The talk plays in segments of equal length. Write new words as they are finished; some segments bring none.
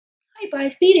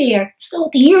guys, Weade here. So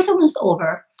the year's almost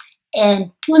over,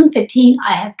 and 2015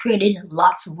 I have created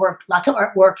lots of work, lots of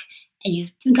artwork, and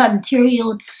you've got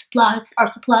materials, supplies,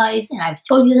 art supplies, and I've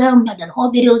showed you them. I've done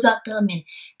whole videos about them and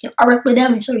did artwork with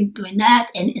them and showed you doing that,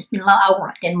 and it's been a lot of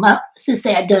work. And let's just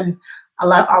say I've done a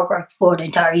lot of artwork for the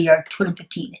entire year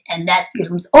 2015, and that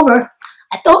year was over.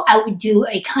 I thought I would do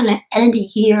a kind of end of the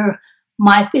year,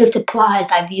 my favorite supplies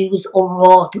I've used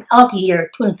overall throughout the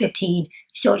year 2015 to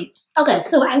show you. Okay,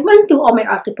 so I went through all my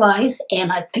art supplies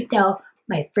and I picked out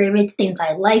my favorites, things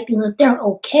I like, things that they're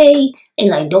okay,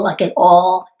 things I don't like at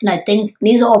all, and I think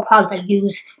these are all products I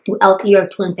used throughout the year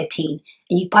 2015.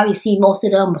 And you probably see most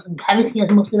of them, some haven't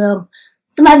seen most of them.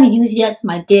 Some I haven't used yet, some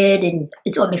I did, and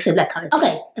it's all mixed up, that kind of stuff.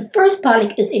 Okay, the first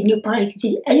product is a new product.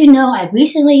 As you know, I've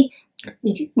recently,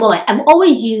 I've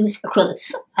always used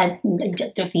acrylics. I've done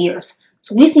it for years.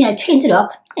 So recently I changed it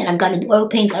up and I've gotten oil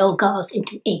paints, I got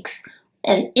into inks.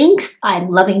 And inks, I'm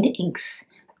loving the inks.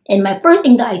 And my first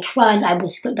ink that I tried, I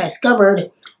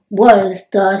discovered was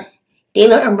the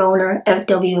Daler-Rowney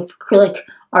FW Acrylic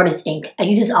Artist Ink. I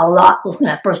used this a lot when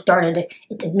I first started it.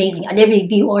 It's amazing. I did a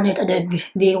review on it, I did a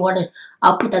video on it.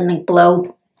 I'll put that link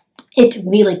below. It's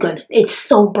really good. It's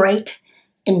so bright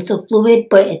and so fluid,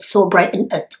 but it's so bright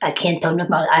and I can't tell you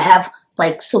about it. I have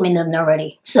like so many of them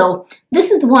already. So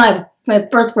this is the one I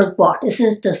first bought. This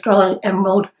is the Scarlet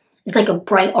Emerald. It's like a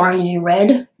bright orangey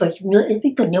red, but it's a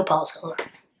good nail polish color.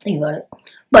 Think about it.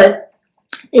 But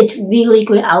it's really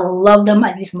good. I love them.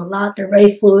 I use them a lot. They're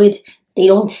very fluid. They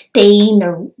don't stain.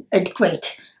 They're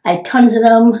great. I have tons of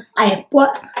them. I have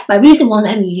bought my recent one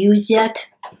I haven't used yet.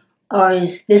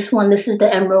 Is this one? This is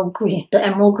the emerald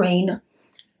green.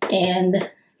 And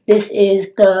this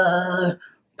is the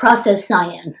processed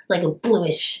cyan, like a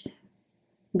bluish,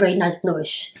 very nice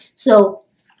bluish. So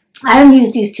I haven't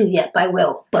used these two yet, but I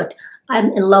will. But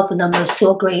I'm in love with them. They're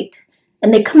so great,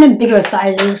 and they come in bigger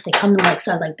sizes. They come in like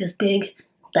size like this big,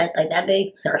 like that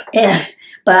big. Sorry, yeah.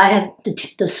 But I have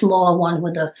the smaller one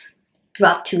with the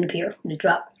drop tube here, the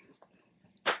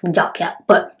drop cap.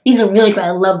 But these are really great.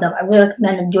 I love them. I really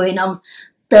recommend enjoying them.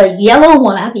 The yellow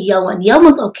one, I have the yellow one. The yellow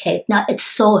one's okay.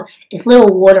 It's a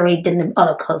little watery than the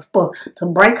other colors. But the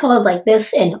bright colors like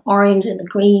this and the orange and the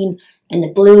green and the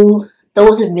blue,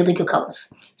 those are really good colors.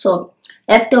 So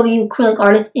FW Acrylic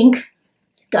Artist Ink,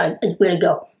 it's where to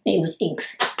go. It was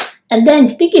inks. And then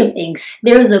speaking of inks,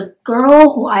 there's a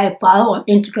girl who I follow on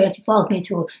Instagram. She follows me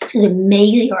too. She's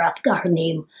amazing, or I forgot her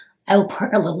name. I will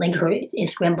put a link her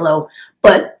Instagram below.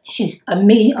 But she's an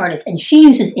amazing artist, and she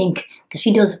uses ink because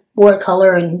she does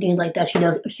watercolor and things like that. She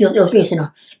does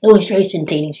illustration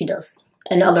painting. She does,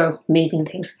 and other amazing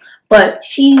things. But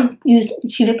she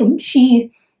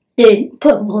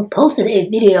posted a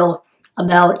video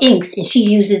about inks, and she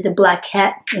uses the Black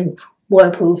Cat and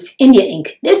waterproof India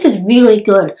ink. This is really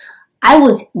good. I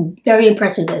was very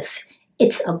impressed with this.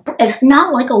 It's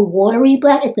not like a watery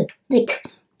black. It's a thick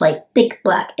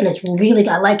black, and it's really,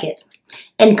 I like it.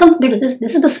 And it comes bigger. This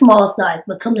is the smallest size,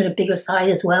 but it comes in a bigger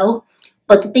size as well.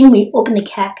 But the thing, when you open the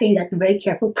cap here, you have to be very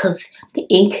careful because the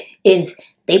ink is,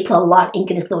 they put a lot of ink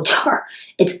in this little jar.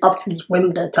 It's up to the rim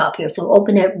of the top here, so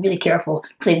open it really careful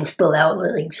because it will spill out.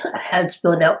 Like, I had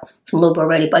spilled out some a little bit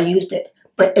already, but I used it.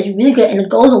 But it's really good, and it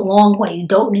goes a long way. You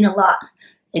don't need a lot.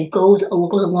 It goes a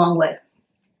long way.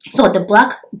 So the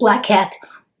Black Cat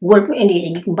waterproof Indian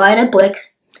ink, you can buy it at Blick.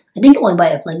 I think you only buy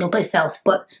it at Blick, no place else,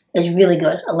 but it's really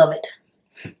good. I love it.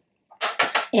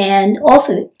 And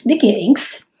also, speaking of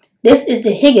inks, this is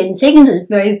the Higgins. Higgins is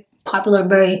very popular,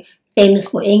 very famous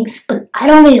for inks, but I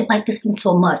don't really like this ink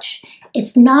so much.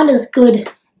 It's not as good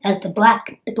as the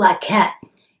Black Cat.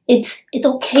 It's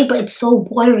okay, but it's so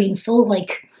watery and so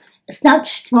like, it's not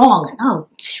strong. It's not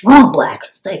strong black.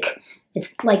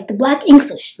 It's like the black ink's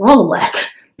a strong black.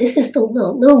 This is a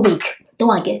little weak. Don't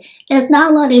like it. And it's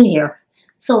not a lot in here.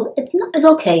 So it's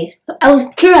okay. I was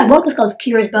curious. I bought this because I was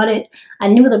curious about it. I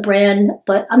knew the brand,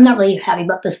 but I'm not really happy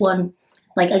about this one.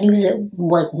 Like, I used it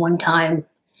like one time.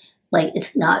 Like,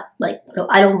 it's not like,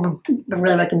 I don't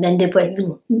really recommend it. But if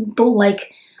you don't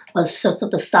like such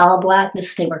a solid black,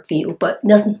 this may work for you. But it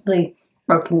doesn't really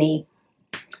work for me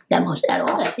that much at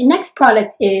all. Okay, the next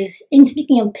product is, in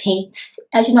speaking of paints,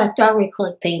 as you know, I started with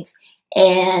acrylic paints,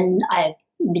 and I've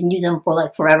been using them for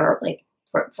like forever,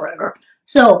 forever.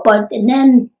 So, and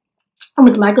then I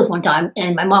went to Michael's one time,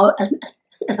 and my mom,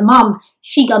 as a mom,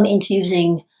 she got me into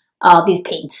using these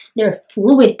paints. They're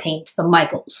fluid paints from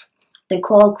Michael's. They're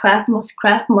called Craft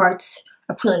Mart's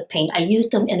acrylic paint. I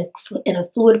used them in a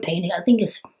fluid painting. I think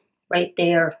it's right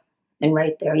there and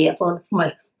right there. Yeah, for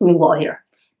my wall here.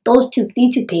 These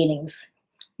two paintings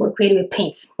were created with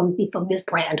paint from this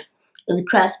brand. It was a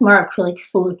Craft Mart acrylic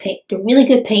fluid paint. They're really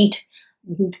good paint.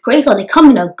 Great color. They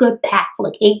come in a good pack for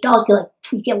like $8.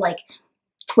 You get like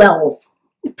 12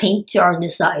 paint jars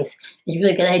this size. It's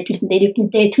really good.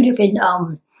 They had two different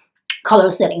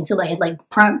color settings. So they had like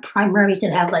primaries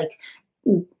that have like,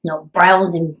 you know,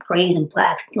 browns and grays and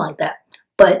blacks, something like that.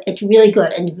 But it's really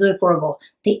good and it's really affordable.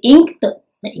 The ink, the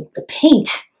paint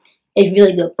is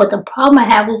really good. But the problem I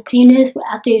have with this paint is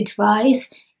after it dries,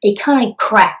 it kind of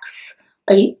cracks.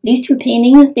 Like these two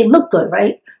paintings, they look good,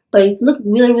 right? But if you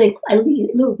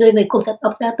look really close up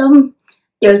at them,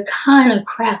 they're kind of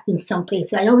cracked in some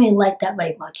places. I don't really like that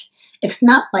very much. It's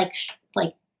not like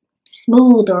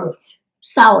smooth or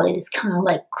solid. It's kind of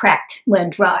like cracked when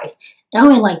it dries. I don't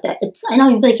really like that. I know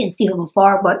you really can see from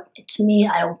afar, but to me,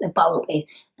 it bothers me.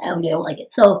 I don't like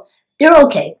it. So they're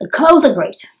okay. The colors are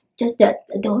great. Just that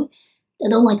I don't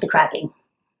like the cracking.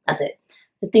 That's it.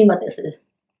 The thing about this is,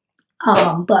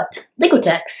 but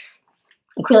Liquitex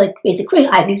acrylic, basically,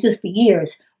 I've used this for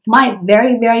years. My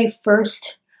very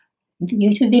first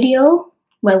YouTube video,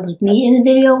 when it was me in the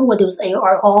video, when there was a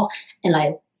art haul, and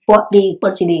I bought a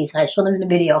bunch of these, and I showed them in the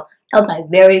video. That was my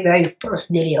very first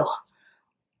video.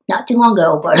 Not too long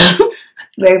ago, but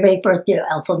very first video.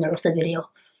 I was so nervous that video.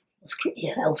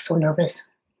 I was so nervous.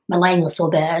 My lighting was so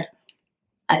bad.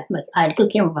 I had a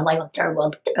good camera, my lighting was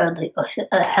terrible.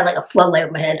 I had like a floodlight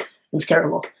on my head. It was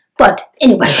terrible. But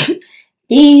anyway,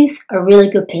 these are really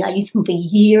good paint. I use them for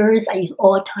years. I use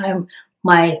all the time.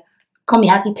 My Call Me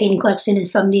Happy painting collection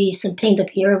is from these. Some paints up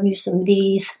here, I've used some of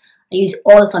these. I use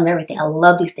all the time everything. I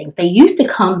love these things. They used to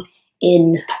come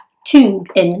in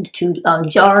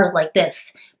jars like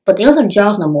this, but they don't have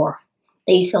jars no more.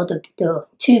 They sell the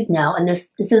tube now, and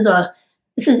this is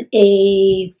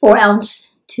a 4-ounce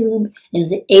tube, and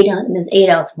there's an 8-ounce, and there's an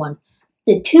 8-ounce one.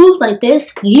 The tubes like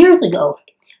this years ago.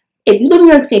 If you live in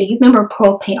New York City, you remember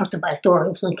Pearl Paint Art Supply store. It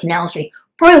was on Canal Street.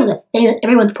 Pearl was famous.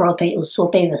 Everyone's Pearl Paint. It was so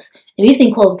famous. And these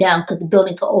things closed down because the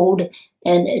buildings are old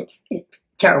and it's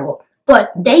terrible.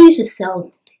 But they used to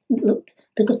sell the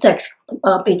Liquitex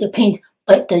basic paint,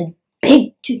 but the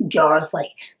big jars, like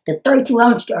the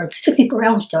 32-ounce jars,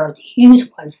 64-ounce jars, the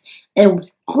huge ones, and it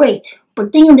was great.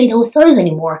 But then they don't sell these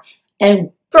anymore,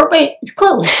 and Pearl Paint is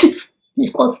closed.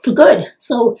 It's closed for good.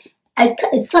 So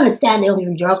it's kind of sad they don't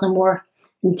have jars no more.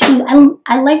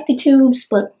 I like the tubes,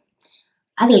 but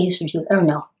I think I used to tubes. I don't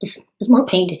know. It's more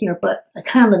painted here, but I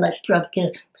kind of like start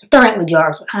out with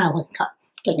jars. I kind of like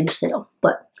get used to them.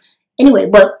 But anyway,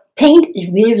 paint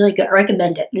is really good. I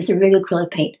recommend it. It's a really good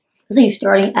acrylic paint. So you're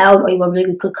starting out, or you want a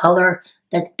really good color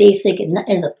that's basic and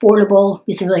affordable.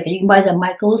 This is really good. You can buy them at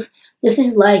Michael's. This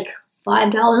is like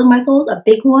 $5 at Michael's. A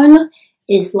big one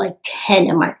is like $10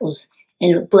 at Michael's,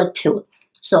 and a Blick too.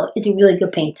 So it's a really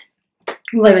good paint. I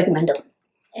really recommend it.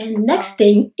 And next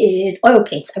thing is oil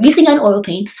paints. I recently got oil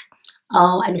paints.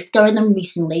 I discovered them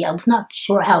recently. I was not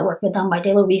sure how to work with them. I did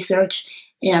a little research.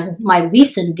 In my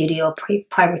recent video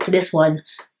prior to this one,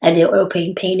 I did oil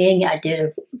painting. I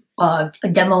did a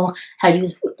demo how to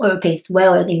use oil paints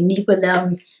well, and they need for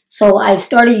them. So I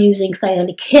started using, because I had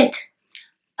a kit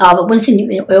of Winsor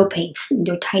oil paints.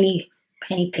 They're tiny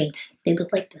paints. They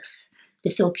look like this.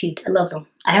 They're so cute. I love them.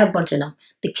 I have a bunch of them.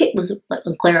 The kit was like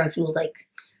on clearance. It was like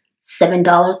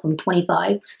 $7 from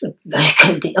 $25, which is a very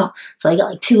good deal. So I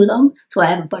got like 2 of them. So I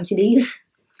have a bunch of these,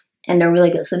 and they're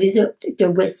really good. So these are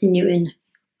Winsor Newton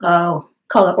oil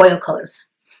colors.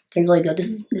 They're really good.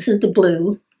 This is the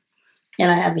blue,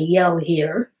 and I have a yellow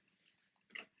here.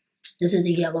 This is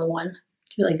the yellow one.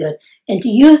 It's really good. And to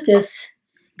use this,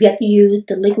 you have to use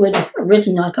the liquid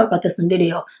original. I talked about this in the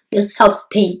video. This helps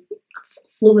paint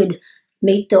fluid,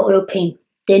 make the oil paint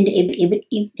then make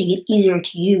it easier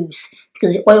to use,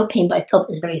 because the oil paint by itself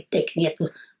is very thick, and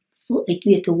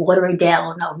you have to water it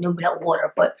down. No, not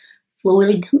water, but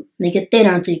fluid, make it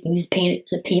thinner so you can use paint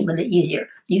with it easier.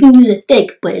 You can use it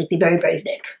thick, but it'll be very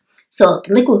thick. So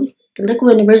the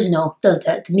liquid original does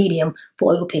that. The medium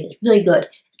for oil paint is really good.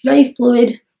 It's very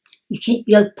fluid.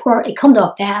 You pour it comes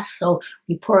out fast, so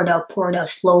you pour it out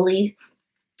slowly.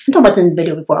 I talked about this in the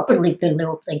video before. I'll put a link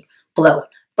below.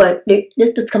 But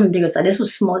this comes in bigger size. This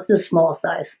was small. This is a small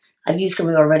size. I've used some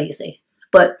of it already, you see.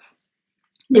 But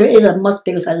there is a much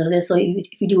bigger size of this. So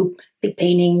if you do big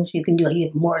paintings, you can do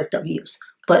more stuff to use.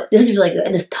 But this is really good.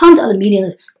 And there's tons of other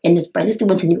mediums in this brand. This is the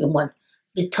Winsor Newton one.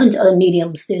 There's tons of other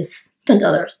mediums. There's tons of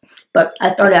others. But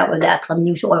I started out with that because I'm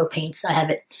new to oil paints. I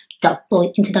haven't got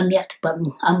fully into them yet, but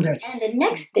I'm learning. And the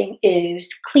next thing is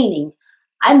cleaning.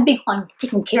 I'm big on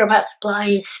taking care of my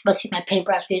supplies, especially my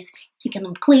paintbrushes, keeping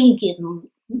them clean, keeping them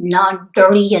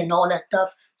non-dirty and all that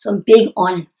stuff. So I'm big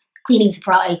on cleaning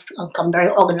supplies. I'm very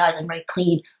organized and very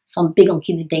clean. So I'm big on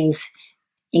keeping things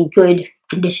in good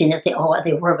condition as they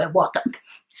were when I bought them.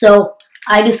 So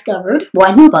I discovered,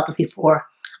 well, I knew about this before,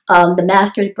 the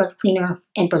Master Brush Cleaner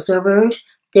and Preservers.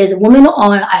 There's a woman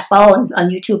I follow on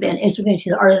YouTube and Instagram.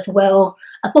 She's an artist as well.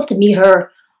 I was supposed to meet her a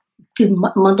few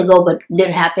months ago, but it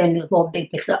didn't happen. It was all big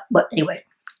mix up. But anyway,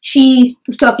 she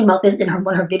was talking about this in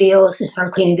one of her videos, in her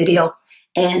cleaning video,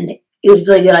 and it was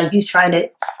really good. I tried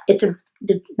it. It's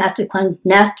the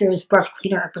Master's Brush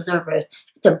Cleaner and Preservers.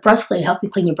 It's a brush cleaner to help you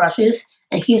clean your brushes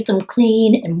and keeps them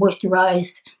clean and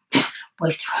moisturized,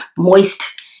 moist,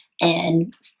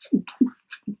 and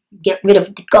get rid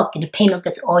of the gunk and the paint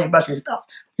that's all your brushes and stuff.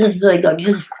 This is really good.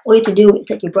 All you have to do is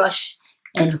take your brush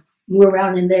and move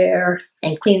around in there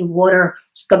and clean water,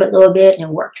 scrub it a little bit, and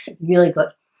it works. It's really good.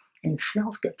 And it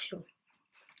smells good too.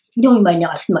 You know me by now,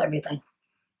 I smell everything.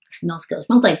 It smells good. It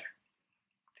smells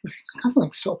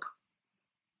like soap,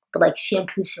 but like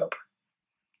shampoo soap.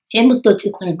 Shampoo's good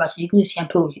to clean brushes. You can use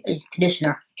shampoo,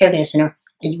 conditioner, hair conditioner,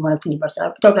 and you want to clean your brush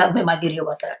out. I talked about my video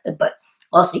about that, but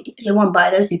also, if you want to buy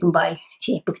this, you can buy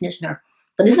shampoo conditioner.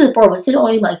 But this is affordable. This is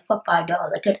only like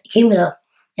 $5. It came in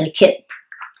a kit.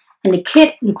 And the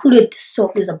kit included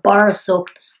soap. There's a bar of soap,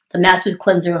 the Master's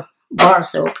Cleanser bar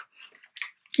soap.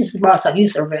 This is the bar soap I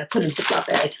used over there. I put it in a Ziploc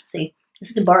bag. See, this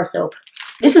is the bar soap.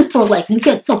 This is for like, you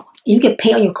get soap, you get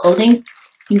paint on your clothing.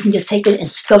 You can just take it and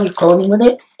scrub your clothing with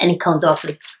it, and it comes off.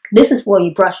 This is for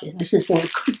your brushes. This is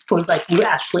for like you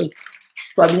actually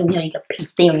scrubbing. You know, you got paint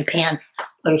stain on your pants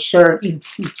or your shirt. You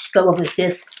scrub over with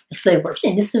this. This really works,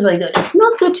 and this is really good. It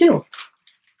smells good too.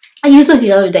 I used this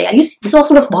the other day. This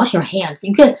also works for washing your hands.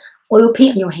 You get oil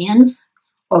paint on your hands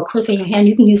or acrylic in your hand.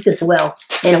 You can use this as well,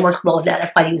 and it works well with that.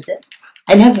 That's why I used it.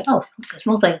 I never. Oh, it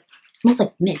smells like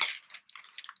mint.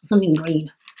 Something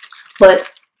green, but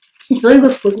it's really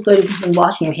good for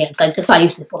washing your hands. Like that's what I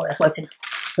used it for. That's why it's in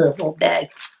this little bag.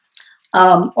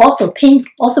 Also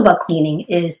about cleaning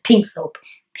is pink soap.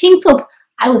 Pink soap.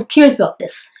 I was curious about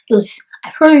this.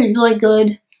 I've heard it was really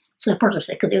good, so I purchased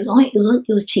it because it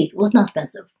was cheap. It was not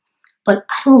expensive, but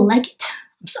I don't like it.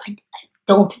 I'm sorry, I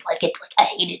don't like it. Like I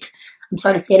hate it. I'm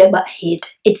sorry to say that, but I hate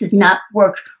it. It does not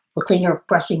work for cleaning your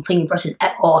brushes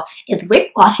at all. It's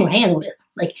great washing your hands with.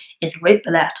 Like it's great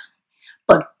for that,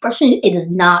 but brushing it does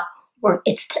not work.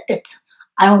 It's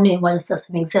I don't know why this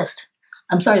doesn't exist.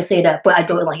 I'm sorry to say that, but I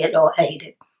don't like it at all. I hate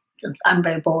it. I'm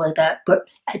very bold like that, but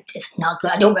it's not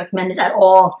good. I don't recommend this at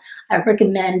all. I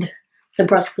recommend the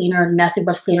brush cleaner, Master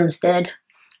Brush Cleaner instead.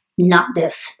 Not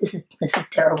this. This is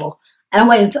terrible. I don't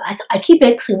want to. I keep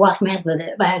it to wash my hands with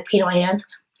it. If I have paint on my hands,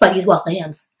 if I use wash my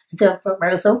hands instead of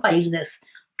regular soap, I use this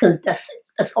because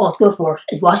that's all it's good for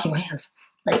is washing your hands.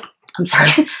 Like I'm sorry,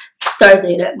 sorry to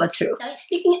say that, but true. Now,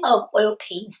 speaking of oil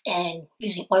paints and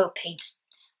using oil paints.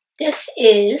 This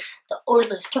is the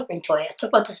odorless turpentine toy. I talked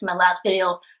about this in my last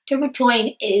video.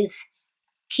 Turpentine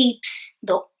keeps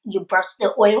the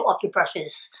oil off your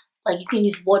brushes. Like you can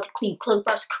use water to clean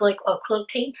acrylic or acrylic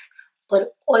paints,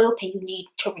 but oil paint you need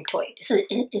turpentine. This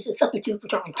is a substitute for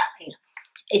turpentine.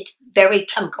 It's very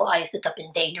chemicalized. This stuff is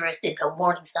dangerous. There's a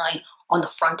warning sign on the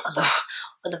front of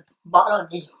the bottom of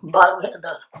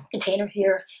the container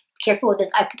here. Be careful with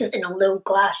this. I put this in a little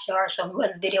glass jar. So I'm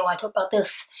in a video when I talk about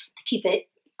this to keep it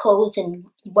closed and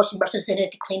wash the brushes in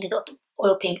it to clean the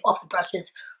oil paint off the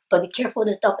brushes. But be careful with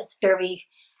this stuff.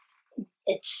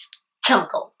 It's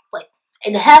chemical. Like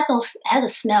it has a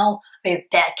smell, very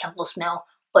bad chemical smell.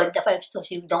 But definitely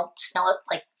if you don't smell it,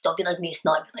 like don't be like me,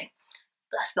 smell everything.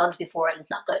 But I smelled this before and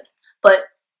it's not good. But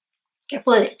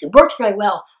careful with it. It works very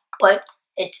well, but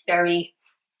it's very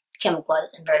chemical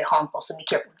and very harmful. So be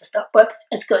careful with this stuff. But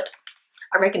it's good.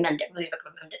 I recommend it. Really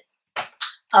recommend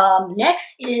it.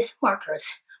 Next is markers.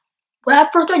 When I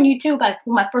first started YouTube, one of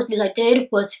my first videos I did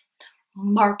was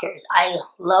markers. I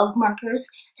love markers,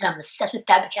 and I'm obsessed with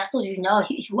Faber-Castells. You know, if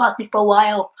you watch me for a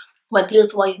while, my videos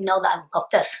for a while, you know that I'm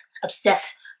obsessed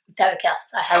with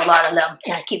Faber-Castells. I have a lot of them,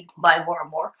 and I keep buying more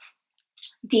and more.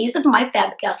 These are my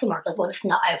Faber-Castell markers. Well, it's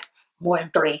not. I have more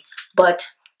than 3, but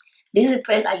these are the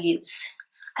brands I use.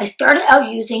 I started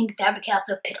out using the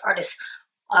Faber-Castell Pit Artist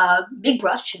big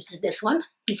brush, which is this one.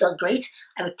 These are great.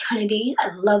 I have a ton of these.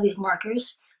 I love these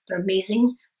markers. They're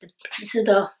amazing. This is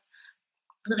look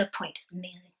at that point. It's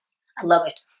amazing. I love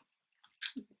it.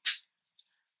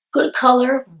 Good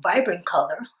color, vibrant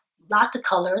color, lots of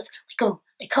colors.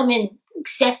 They come in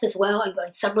sets as well,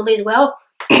 separately as well.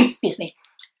 Excuse me.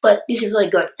 But these are really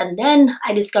good. And then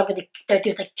I discovered that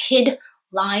there's a kid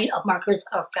line of markers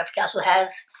Faber-Castell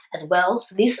has as well.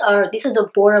 So these are the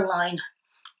borderline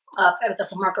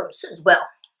Faber-Castell markers as well.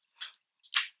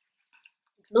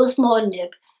 It's a little smaller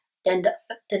nib than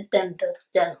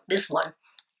this one,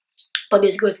 but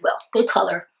these are good as well. Good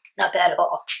color, not bad at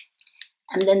all.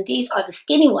 And then these are the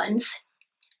skinny ones.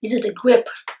 These are the grip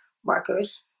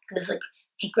markers. There's like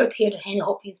ink grip here to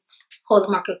help you hold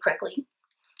the marker correctly.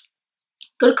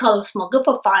 Good color, small, good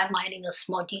for fine lining of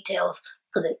small details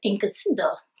because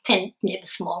the pen nib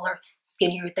is smaller,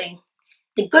 skinnier thing.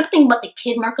 The good thing about the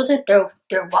kid markers is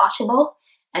they're washable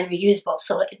and reusable.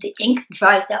 So if the ink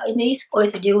dries out in these, all you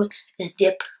have to do is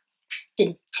dip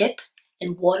the tip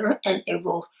in water and it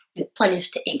will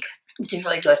replenish the ink, which is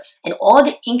really good. And all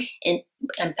the ink in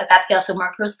Paparazzi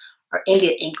markers are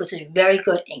India ink, which is very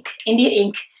good ink. India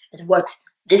ink is what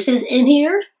this is in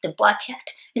here. The black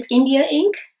cat is India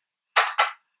ink.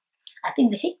 I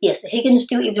think the Higgins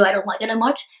too, even though I don't like it that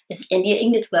much, is India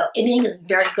ink as well. India ink is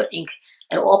very good ink.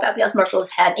 And all Paparazzi markers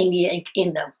have India ink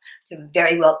in them. They're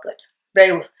very well good.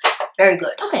 Very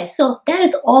good. Okay, so that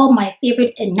is all my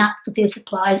favorite and not so favorite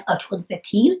supplies of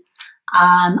 2015.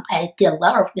 I did a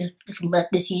lot of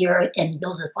this year, and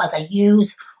those are the supplies I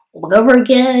use over and over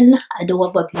again. I do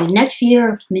what I'll do next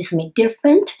year, maybe something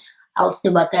different. I'll say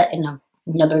about that in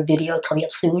another video coming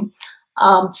up soon.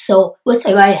 So wish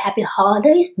everybody happy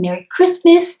holidays, Merry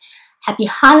Christmas, Happy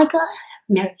Hanukkah,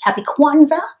 Happy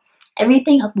Kwanzaa,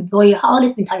 everything. Hope you enjoy your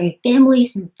holidays, spend time with your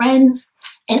families and friends,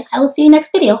 and I will see you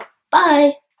next video.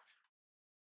 Bye!